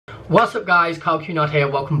What's up guys, Cunard here,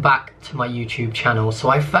 welcome back to my YouTube channel. So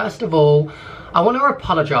first of all, I want to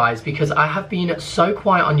apologise because I have been so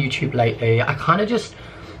quiet on YouTube lately.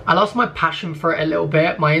 I lost my passion for it a little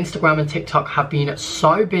bit. My Instagram and TikTok have been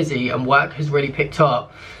so busy and work has really picked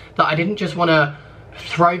up that I didn't just want to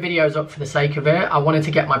throw videos up for the sake of it. I wanted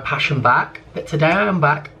to get my passion back. But today I am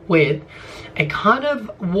back with a kind of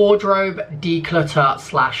wardrobe declutter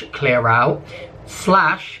slash clear out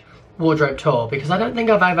slash wardrobe tour, because I don't think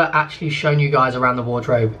I've ever actually shown you guys around the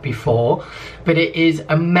wardrobe before, but it is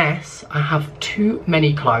a mess. I have too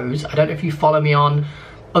many clothes. I don't know if you follow me on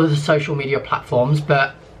other social media platforms,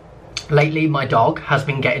 but lately my dog has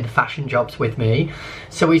been getting fashion jobs with me,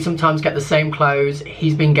 so we sometimes get the same clothes.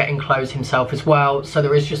 He's been getting clothes himself as well, so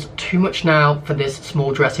there is just too much now for this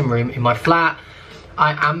small dressing room in my flat.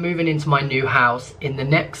 I am moving into my new house in the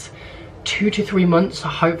next 2 to 3 months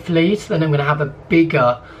hopefully, so then I'm going to have a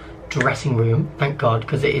bigger dressing room, thank God,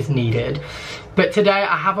 because it is needed. But today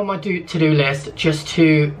I have on my to-do list just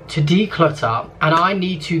to declutter, and I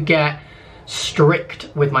need to get strict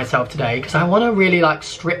with myself today because I want to really like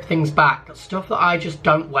strip things back, stuff that I just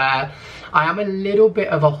don't wear. I am a little bit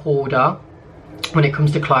of a hoarder when it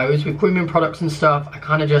comes to clothes. With grooming products and stuff, I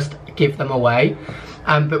kind of just give them away,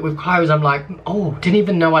 but with clothes I'm like, oh, didn't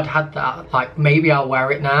even know I'd had that, like maybe I'll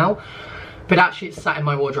wear it now. But actually it's sat in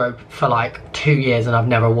my wardrobe for like 2 years and I've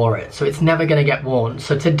never wore it, so it's never gonna get worn.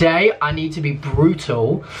 So today I need to be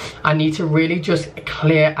brutal. I need to really just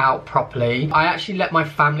clear out properly. I actually let my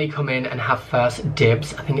family come in and have first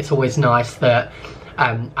dibs. I think it's always nice that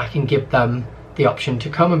I can give them the option to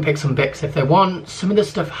come and pick some bits if they want. Some of the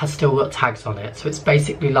stuff has still got tags on it, so it's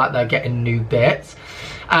basically like they're getting new bits.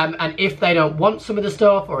 And if they don't want some of the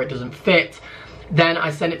stuff or it doesn't fit, then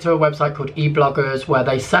I send it to a website called eBloggers where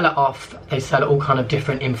they sell it off. They sell all kind of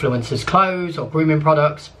different influencers' clothes or grooming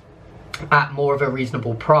products at more of a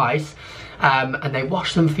reasonable price. And they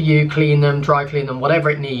wash them for you, clean them, dry clean them, whatever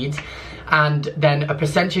it needs. And then a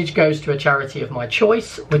percentage goes to a charity of my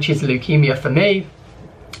choice, which is leukemia for me.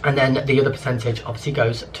 And then the other percentage obviously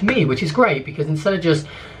goes to me, which is great because instead of just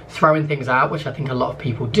throwing things out, which I think a lot of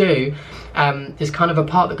people do, there's kind of a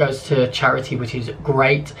part that goes to charity, which is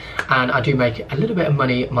great, and I do make a little bit of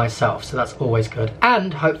money myself, so that's always good.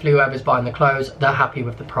 And hopefully whoever's buying the clothes, they're happy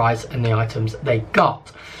with the price and the items they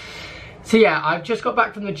got. So yeah, I've just got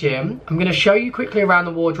back from the gym. I'm going to show you quickly around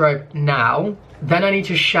the wardrobe now, then I need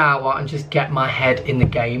to shower and just get my head in the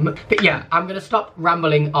game. But yeah, I'm going to stop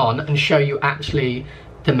rambling on and show you actually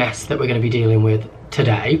the mess that we're going to be dealing with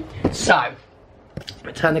today. So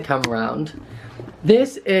turn the camera around.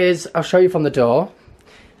 This is, I'll show you from the door.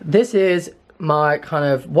 This is my kind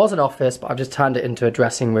of, was an office, but I've just turned it into a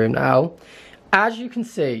dressing room now. As you can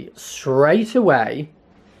see, straight away,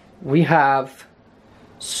 we have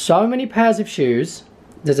so many pairs of shoes.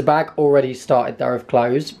 There's a bag already started there of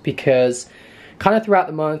clothes because kind of throughout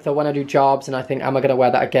the month or when I do jobs and I think, am I gonna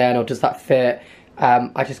wear that again or does that fit?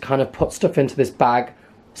 I just kind of put stuff into this bag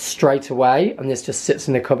straight away and this just sits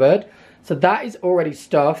in the cupboard. So that is already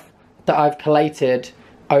stuff that I've collated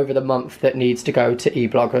over the month that needs to go to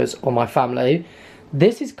eBloggers or my family.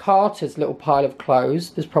 This is Carter's little pile of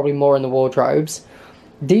clothes. There's probably more in the wardrobes.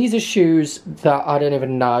 These are shoes that I don't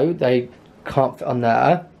even know. They can't fit on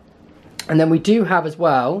there. And then we do have as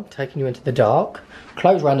well, taking you into the dark,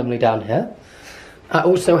 clothes randomly down here. I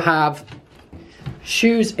also have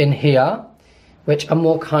shoes in here, which are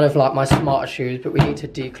more kind of like my smarter shoes, but we need to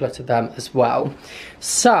declutter them as well.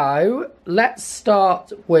 So let's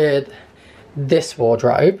start with this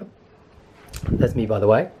wardrobe. There's me, by the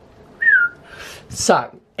way.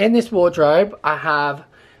 So in this wardrobe, I have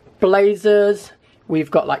blazers. We've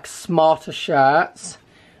got like smarter shirts.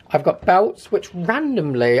 I've got belts, which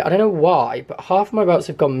randomly, I don't know why, but half my belts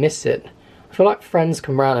have gone missing. I feel like friends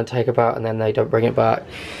come round and take a belt and then they don't bring it back.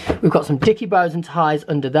 We've got some dicky bows and ties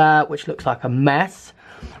under there, which looks like a mess.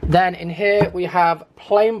 Then in here we have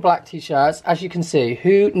plain black t-shirts. As you can see,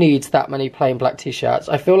 who needs that many plain black t-shirts?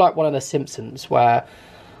 I feel like one of the Simpsons where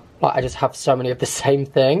like I just have so many of the same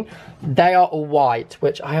thing. They are all white,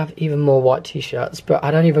 which I have even more white t-shirts, but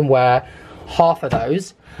I don't even wear half of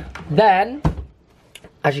those. Then,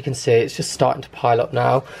 as you can see, it's just starting to pile up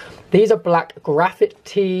now. These are black graphic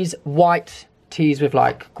tees, white tees with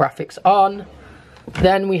like graphics on.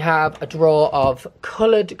 Then we have a drawer of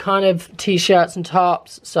coloured kind of t-shirts and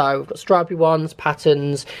tops. So we've got stripy ones,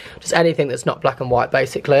 patterns, just anything that's not black and white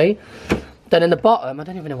basically. Then in the bottom, I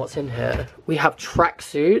don't even know what's in here. We have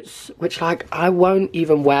tracksuits, which like I won't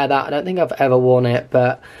even wear that. I don't think I've ever worn it,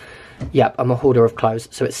 but yep, I'm a hoarder of clothes.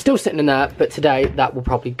 So it's still sitting in there, but today that will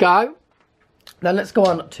probably go. Then let's go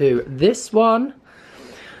on to this one.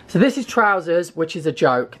 So this is trousers, which is a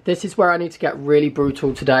joke. This is where I need to get really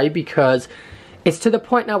brutal today because it's to the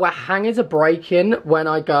point now where hangers are breaking when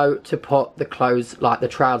I go to put the clothes, like the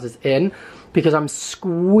trousers in, because I'm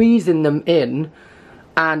squeezing them in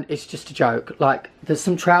and it's just a joke. Like, there's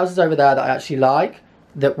some trousers over there that I actually like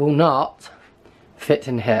that will not fit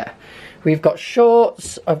in here. We've got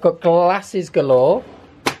shorts, I've got glasses galore.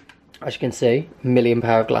 As you can see, a million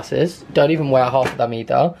pair of glasses. Don't even wear half of them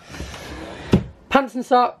either. Pants and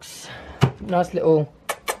socks, nice little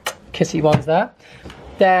kissy ones there.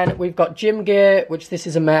 Then we've got gym gear, which this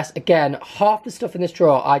is a mess. Again, half the stuff in this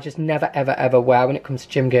drawer I just never ever ever wear when it comes to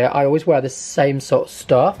gym gear. I always wear the same sort of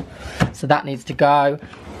stuff, so that needs to go.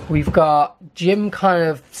 We've got gym kind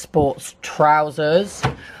of sports trousers,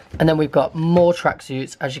 and then we've got more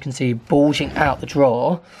tracksuits, as you can see, bulging out the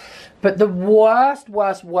drawer. But the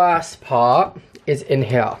worst part is in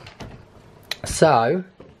here. So,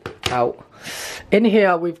 in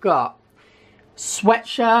here we've got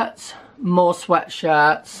sweatshirts, more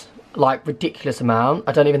sweatshirts, like ridiculous amount.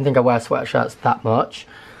 I don't even think I wear sweatshirts that much.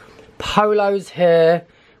 Polos here.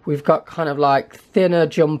 We've got kind of like thinner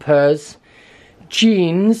jumpers.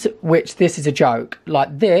 Jeans, which this is a joke.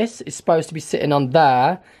 Like, this is supposed to be sitting on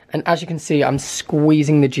there, and as you can see, I'm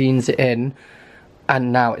squeezing the jeans in,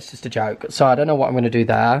 and now it's just a joke. So I don't know what I'm going to do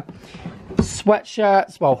there.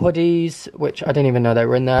 Sweatshirts, well, hoodies, which I didn't even know they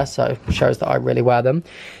were in there, so it shows that I really wear them.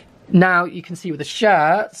 Now you can see with the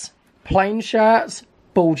shirts, plain shirts,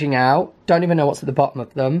 bulging out, don't even know what's at the bottom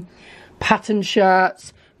of them. Pattern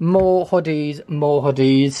shirts, more hoodies, more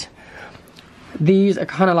hoodies. These are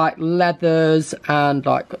kind of like leathers and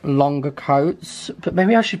like longer coats, but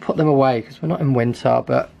maybe I should put them away because we're not in winter,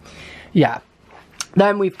 but yeah.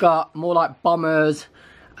 Then we've got more like bombers,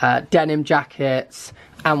 denim jackets,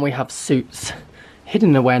 and we have suits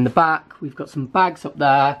hidden away in the back. We've got some bags up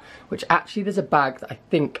there, which actually there's a bag that I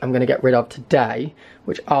think I'm going to get rid of today,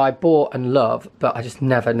 which I bought and love, but I just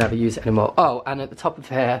never use it anymore. Oh, and at the top of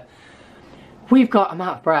here, we've got, I'm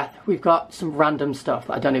out of breath, we've got some random stuff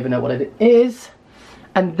that I don't even know what it is.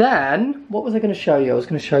 And then, what was I going to show you? I was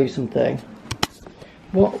going to show you something.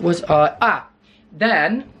 What was I,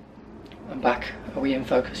 then, I'm back, are we in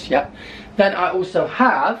focus? Yep. Then I also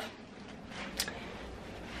have,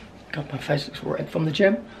 God, my face looks red from the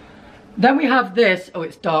gym. Then we have this, oh,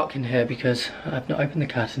 it's dark in here because I've not opened the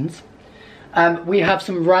curtains. We have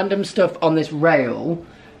some random stuff on this rail.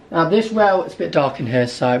 Now this rail, it's a bit dark in here,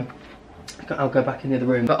 so I'll go back in the other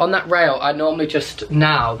room. But on that rail, I normally just,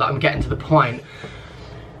 now that I'm getting to the point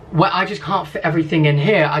where I just can't fit everything in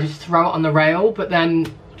here, I just throw it on the rail, but then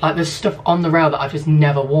like there's stuff on the rail that I've just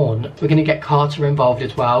never worn. We're gonna get Carter involved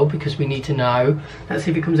as well because we need to know. Let's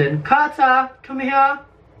see if he comes in. Carter, come here.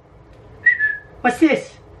 What's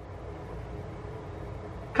this?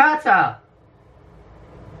 Carter!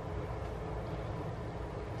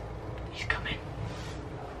 He's coming.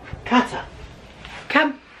 Carter!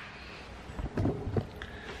 Come!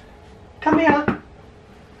 Come here!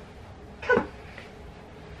 Come!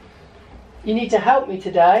 You need to help me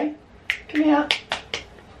today. Come here.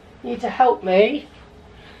 You need to help me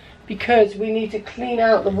because we need to clean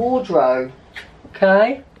out the wardrobe.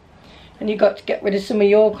 Okay? And you got to get rid of some of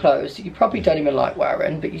your clothes that you probably don't even like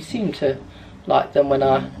wearing, but you seem to like them when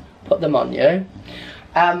I put them on you.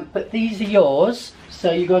 But these are yours,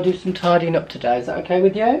 so you got to do some tidying up today. Is that okay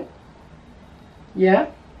with you?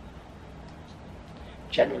 Yeah?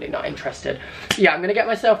 Generally not interested. Yeah, I'm going to get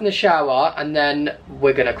myself in the shower and then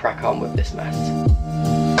we're going to crack on with this mess.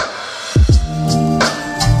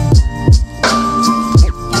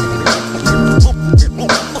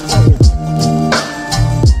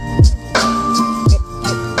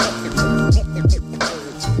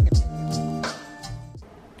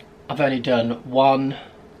 I've only done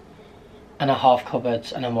 1.5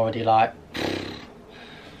 cupboards and I'm already like,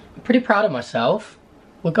 I'm pretty proud of myself.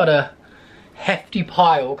 We've got a hefty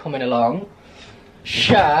pile coming along.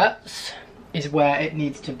 Shirts is where it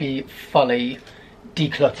needs to be fully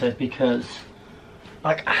decluttered because,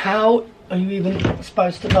 like, how are you even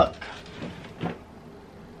supposed to look?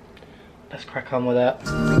 Let's crack on with it.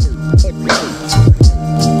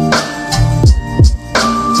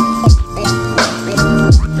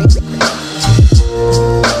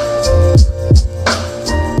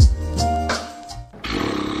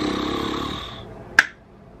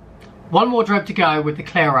 One wardrobe to go with the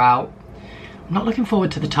clear out. I'm not looking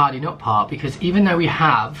forward to the tidying up part because even though we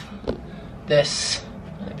have this,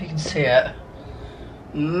 I don't know if you can see it,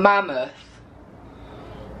 mammoth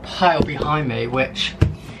pile behind me, which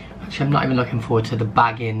actually I'm not even looking forward to the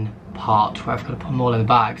bagging part where I've got to put them all in the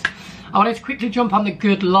bags. I wanted to quickly jump on the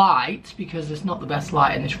good light, because there's not the best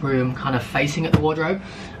light in this room, kind of facing at the wardrobe,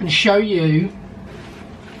 and show you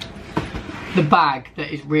the bag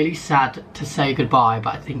that is really sad to say goodbye,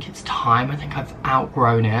 but I think it's time. I think I've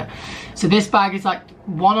outgrown it. So this bag is like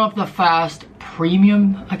one of the first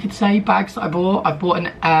premium, I could say, bags that I bought. I've bought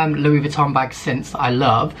an Louis Vuitton bag since that I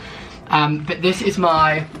love. But this is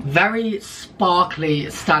my very sparkly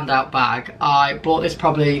standout bag. I bought this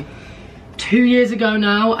probably 2 years ago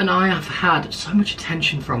now, and I have had so much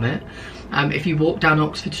attention from it. If you walk down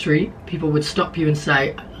Oxford Street, people would stop you and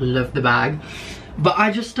say, I love the bag. But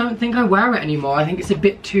I just don't think I wear it anymore. I think it's a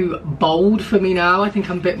bit too bold for me now. I think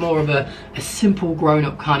I'm a bit more of a simple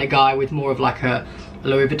grown-up kind of guy with more of like a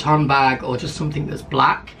Louis Vuitton bag or just something that's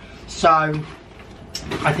black. So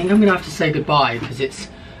I think I'm gonna have to say goodbye, because it's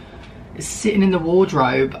sitting in the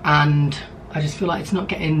wardrobe and I just feel like it's not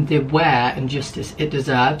getting the wear and justice it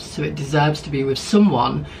deserves. So it deserves to be with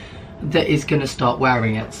someone that is gonna start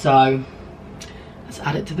wearing it. So let's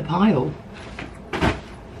add it to the pile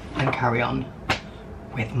and carry on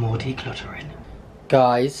with more decluttering.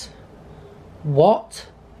 Guys, what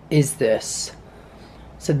is this?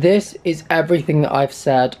 So this is everything that I've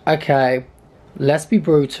said. Okay, let's be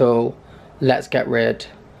brutal, let's get rid.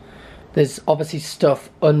 There's obviously stuff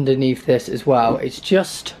underneath this as well. It's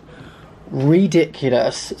just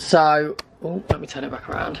ridiculous. So, oh, let me turn it back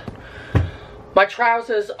around. My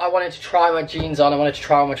trousers, I wanted to try my jeans on. I wanted to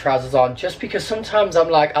try all my trousers on, just because sometimes I'm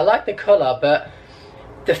like, I like the colour, but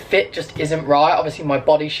the fit just isn't right. Obviously my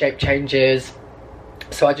body shape changes.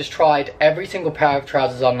 So I just tried every single pair of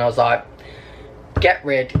trousers on and I was like, get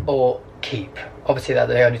rid or keep. Obviously they're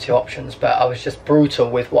the only two options, but I was just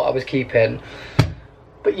brutal with what I was keeping.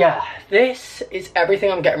 But yeah, this is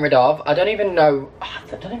everything I'm getting rid of. I don't even know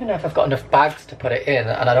if I've got enough bags to put it in,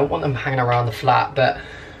 and I don't want them hanging around the flat, but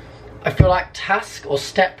I feel like task or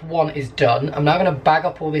step one is done. I'm now gonna bag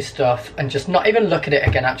up all this stuff and just not even look at it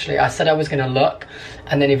again. Actually, I said I was gonna look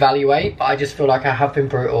and then evaluate, but I just feel like I have been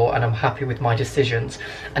brutal and I'm happy with my decisions,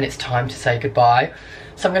 and it's time to say goodbye.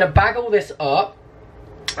 So I'm gonna bag all this up,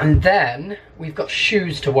 and then we've got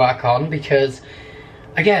shoes to work on, because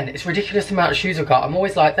again, it's ridiculous the amount of shoes I've got. I'm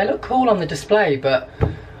always like, they look cool on the display, but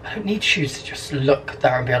I don't need shoes to just look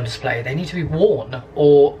there and be on display. They need to be worn,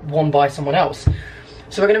 or worn by someone else.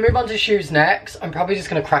 So we're going to move on to shoes next. I'm probably just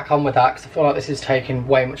going to crack on with that, because I feel like this is taking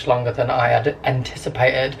way much longer than I had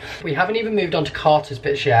anticipated. We haven't even moved on to Carter's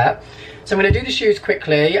bits yet. So I'm going to do the shoes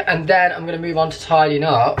quickly, and then I'm going to move on to tidying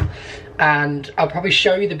up. And I'll probably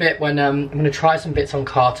show you the bit when I'm going to try some bits on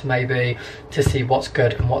Carter maybe, to see what's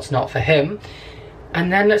good and what's not for him.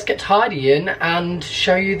 And then let's get tidying and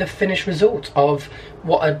show you the finished result of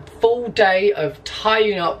what a full day of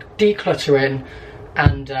tidying up, decluttering,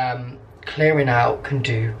 and clearing out can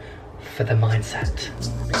do for the mindset.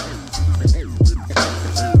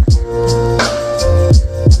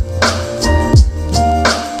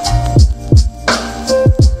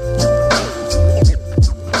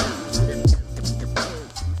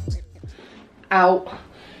 Out.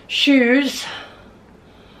 Shoes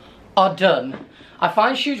are done. I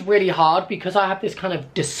find shoes really hard because I have this kind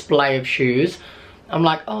of display of shoes. I'm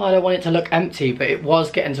like, oh, I don't want it to look empty, but it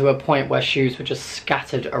was getting to a point where shoes were just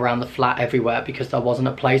scattered around the flat everywhere because there wasn't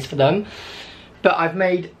a place for them. But I've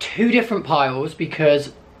made two different piles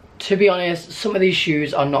because, to be honest, some of these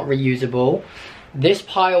shoes are not reusable. This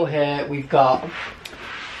pile here, we've got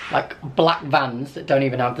like black Vans that don't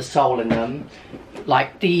even have the sole in them.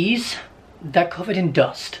 Like these, they're covered in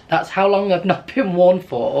dust. That's how long they've not been worn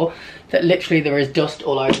for, that literally there is dust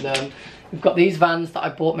all over them. We've got these Vans that I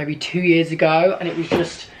bought maybe 2 years ago, and it was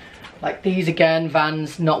just like these again,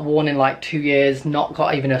 Vans not worn in like 2 years, not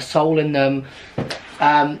got even a sole in them.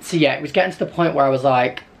 So yeah, it was getting to the point where I was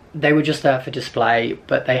like, they were just there for display,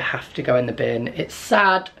 but they have to go in the bin. It's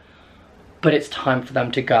sad, but it's time for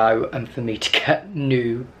them to go and for me to get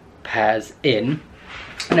new pairs in.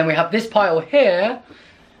 And then we have this pile here,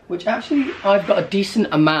 which actually I've got a decent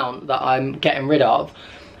amount that I'm getting rid of.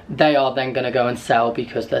 They are then gonna go and sell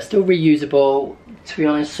because they're still reusable. To be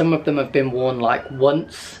honest, some of them have been worn like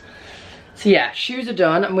once. So yeah, shoes are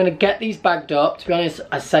done. I'm gonna get these bagged up. To be honest,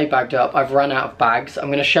 I say bagged up, I've run out of bags.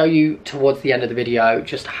 I'm gonna show you towards the end of the video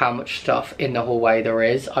just how much stuff in the hallway there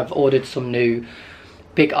is. I've ordered some new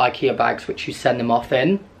big IKEA bags which you send them off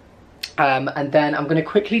in. And then I'm gonna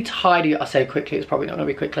quickly tidy, I say quickly, it's probably not gonna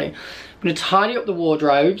be quickly. I'm gonna tidy up the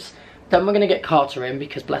wardrobes. Then we're gonna get Carter in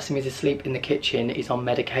because bless him, he's asleep in the kitchen. He's on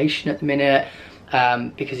medication at the minute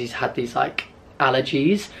because he's had these like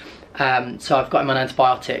allergies. So I've got him on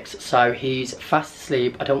antibiotics, so he's fast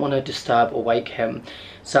asleep. I don't want to disturb or wake him.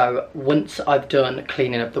 So once I've done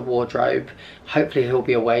cleaning up the wardrobe, hopefully he'll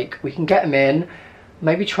be awake. We can get him in,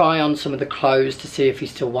 maybe try on some of the clothes to see if he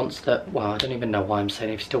still wants the, well, I don't even know why I'm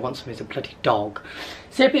saying if he still wants them, he's a bloody dog.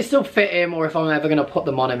 See if it still fit him or if I'm ever going to put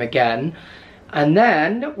them on him again. And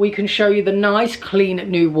then we can show you the nice clean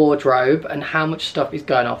new wardrobe and how much stuff is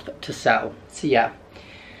going off to sell. So yeah,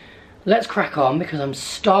 let's crack on because I'm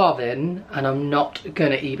starving and I'm not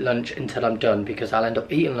gonna eat lunch until I'm done, because I'll end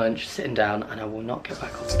up eating lunch, sitting down, and I will not get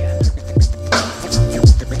back up again.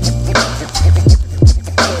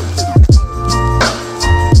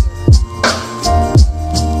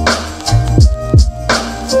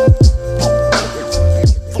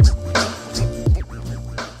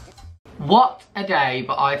 What a day,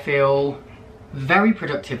 but I feel very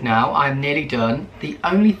productive now. I'm nearly done. The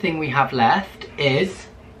only thing we have left is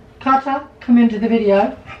Carter, come into the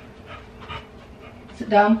video. Sit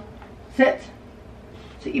down. Sit.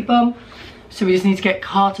 Sit your bum. So we just need to get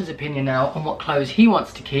Carter's opinion now on what clothes he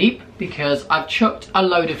wants to keep, because I've chucked a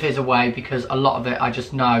load of his away because a lot of it I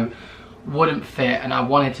just know wouldn't fit, and I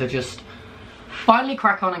wanted to just finally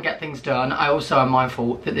crack on and get things done. I also am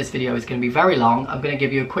mindful that this video is going to be very long. I'm going to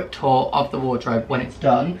give you a quick tour of the wardrobe when it's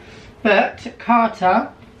done. But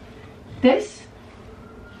Carter, this,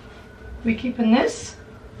 we keeping this?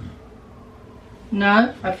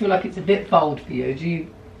 No, I feel like it's a bit bold for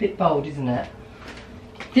you. Bit bold, isn't it?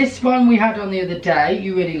 This one we had on the other day,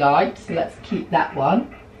 you really liked, so let's keep that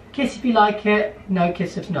one. Kiss if you like it, no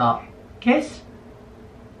kiss if not. Kiss?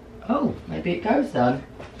 Oh, maybe it goes then.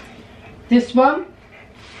 This one?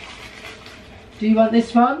 Do you want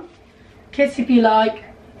this one? Kiss if you like.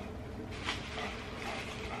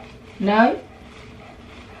 No?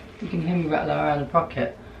 You can hear me rattling around the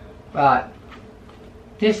pocket. Right.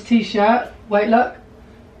 This t-shirt, wait, look.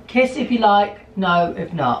 Kiss if you like, no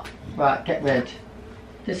if not. Right, get rid.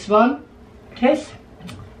 This one, kiss.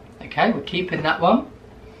 Okay, we're keeping that one.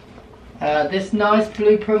 This nice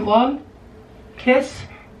blueprint one, kiss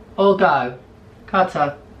or go.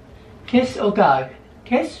 Carter, kiss or go.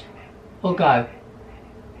 Kiss or go.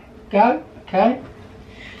 Go, okay.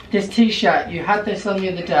 This t-shirt, you had this on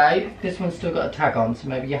the other day. This one's still got a tag on, so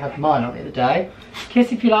maybe you had mine on the other day.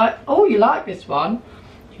 Kiss if you like. Oh, you like this one.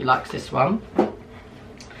 He likes this one.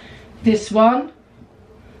 This one.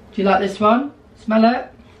 Do you like this one? Smell it.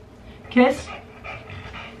 Kiss.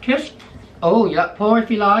 Kiss. Oh, you like pour if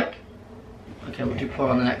you like. Okay, we'll do pour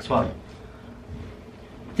on the next one.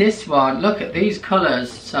 This one, look at these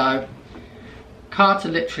colours. So, Carter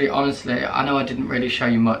literally, honestly, I know I didn't really show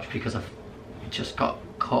you much because I've just got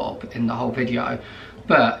caught up in the whole video.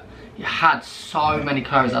 But, you had so many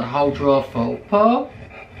clothes, I had a whole drawer full. Pour.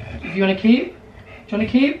 If you want to keep. Do you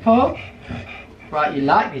want to keep, Paul? Right, you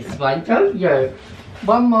like this one, don't you?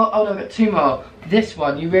 One more, oh no, I've got two more. This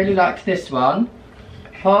one, you really liked this one.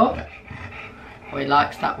 Paul? Oh, he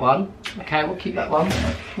likes that one. Okay, we'll keep that one.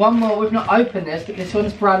 One more, we've not opened this, but this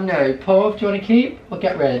one's brand new. Paul, do you want to keep or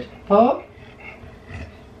get rid? Paul?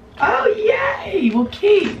 Oh, yay, we'll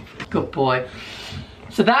keep. Good boy.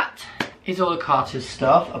 So that is all of Carter's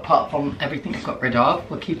stuff, apart from everything I've got rid of.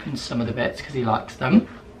 We're keeping some of the bits because he likes them.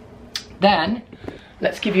 Then,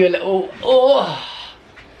 let's give you a little, oh,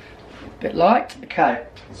 bit light. Okay,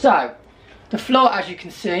 so the floor, as you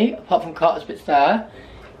can see, apart from Carter's bits there,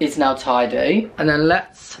 is now tidy. And then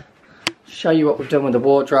let's show you what we've done with the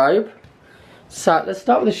wardrobe. So let's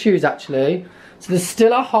start with the shoes actually. So there's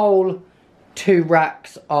still a whole 2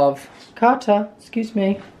 racks of, Carter, excuse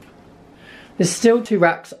me. There's still 2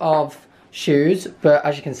 racks of shoes, but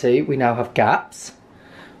as you can see, we now have gaps.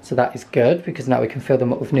 So that is good because now we can fill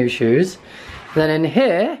them up with new shoes. Then in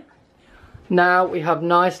here, now we have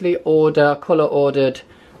nicely colour ordered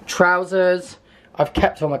trousers. I've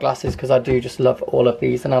kept all my glasses because I do just love all of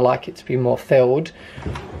these and I like it to be more filled.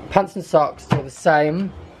 Pants and socks still the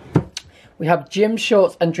same. We have gym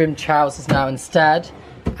shorts and gym trousers now instead.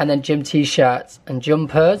 And then gym t-shirts and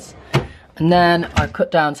jumpers. And then I've cut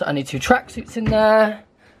down to only 2 tracksuits in there.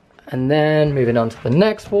 And then moving on to the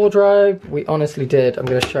next wardrobe, we honestly did, I'm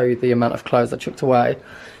going to show you the amount of clothes I chucked away.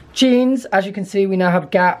 Jeans, as you can see, we now have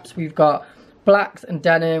gaps. We've got blacks and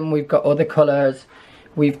denim, we've got other colours.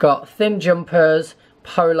 We've got thin jumpers,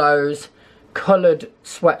 polos, coloured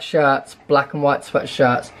sweatshirts, black and white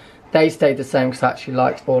sweatshirts. They stayed the same because I actually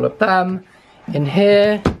liked all of them. In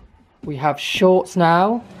here, we have shorts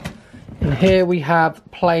now. In here we have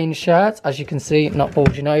plain shirts, as you can see, not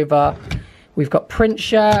bulging over. We've got print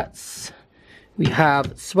shirts, we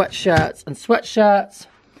have sweatshirts and sweatshirts.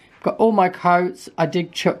 I've got all my coats. I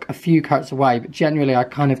did chuck a few coats away, but generally I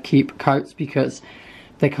kind of keep coats because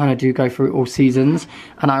they kind of do go through all seasons.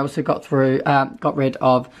 And I also got rid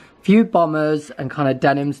of a few bombers and kind of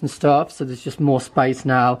denims and stuff, so there's just more space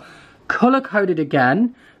now. Color coded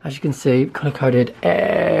again, as you can see, color coded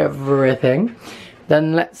everything.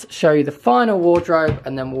 Then let's show you the final wardrobe,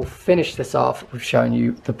 and then we'll finish this off with showing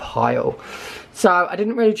you the pile. So I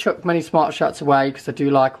didn't really chuck many smart shirts away because I do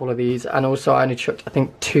like all of these, and also I only chucked, I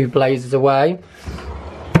think, 2 blazers away.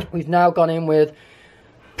 We've now gone in with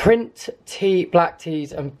print black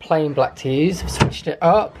tees and plain black tees. Switched it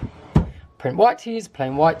up. Print white tees,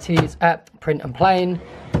 plain white tees, print and plain,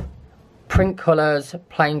 print colours,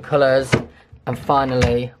 plain colours, and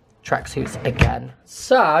finally tracksuits again.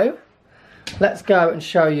 So let's go and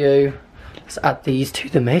show you. Let's add these to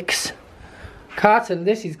the mix. Carton,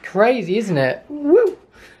 this is crazy, isn't it? Woo!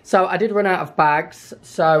 So I did run out of bags,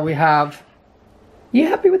 so we have, you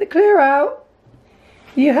happy with the clear out?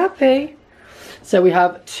 You happy? So we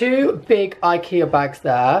have 2 big IKEA bags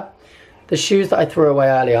there, the shoes that I threw away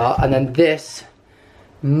earlier, and then this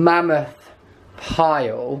mammoth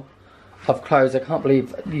pile of clothes. I can't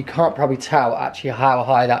believe, you can't probably tell actually how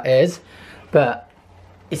high that is, but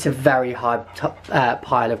it's a very high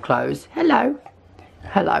pile of clothes. Hello.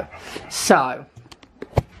 Hello. So,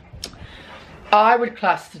 I would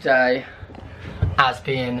class today as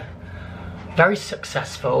being very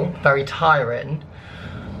successful, very tiring,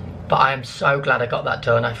 but I am so glad I got that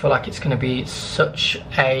done. I feel like it's going to be such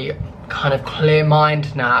a kind of clear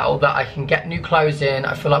mind now that I can get new clothes in.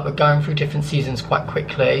 I feel like we're going through different seasons quite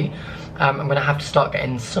quickly. I'm going to have to start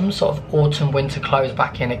getting some sort of autumn winter clothes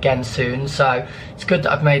back in again soon, so it's good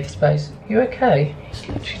that I've made the space. You okay? It's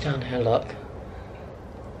literally down here, look. Do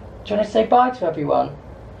you want to say bye to everyone?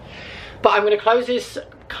 But I'm going to close this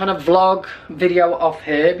kind of vlog video off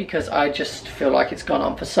here because I just feel like it's gone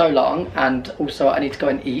on for so long, and also I need to go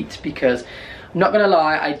and eat because I'm not going to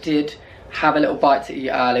lie, I did have a little bite to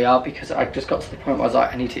eat earlier because I just got to the point where I was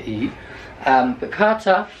like, I need to eat. But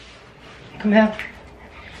Carter, come here.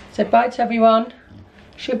 Say bye to everyone.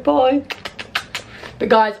 Say bye. But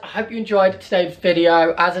guys, I hope you enjoyed today's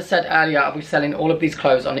video. As I said earlier, I'll be selling all of these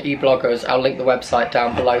clothes on eBloggers. I'll link the website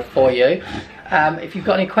down below for you. If you've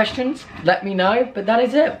got any questions, let me know. But that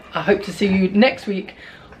is it. I hope to see you next week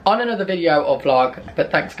on another video or vlog.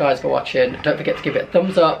 But thanks guys for watching. Don't forget to give it a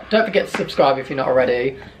thumbs up. Don't forget to subscribe if you're not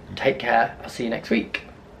already. Take care. I'll see you next week.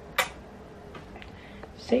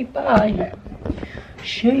 Say bye.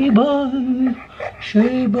 Say bye.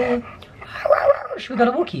 Say bye. Should we go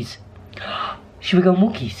to Wookiees? Should we go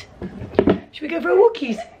Wookiees? Should we go for a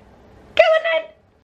Wookiees? Go on then.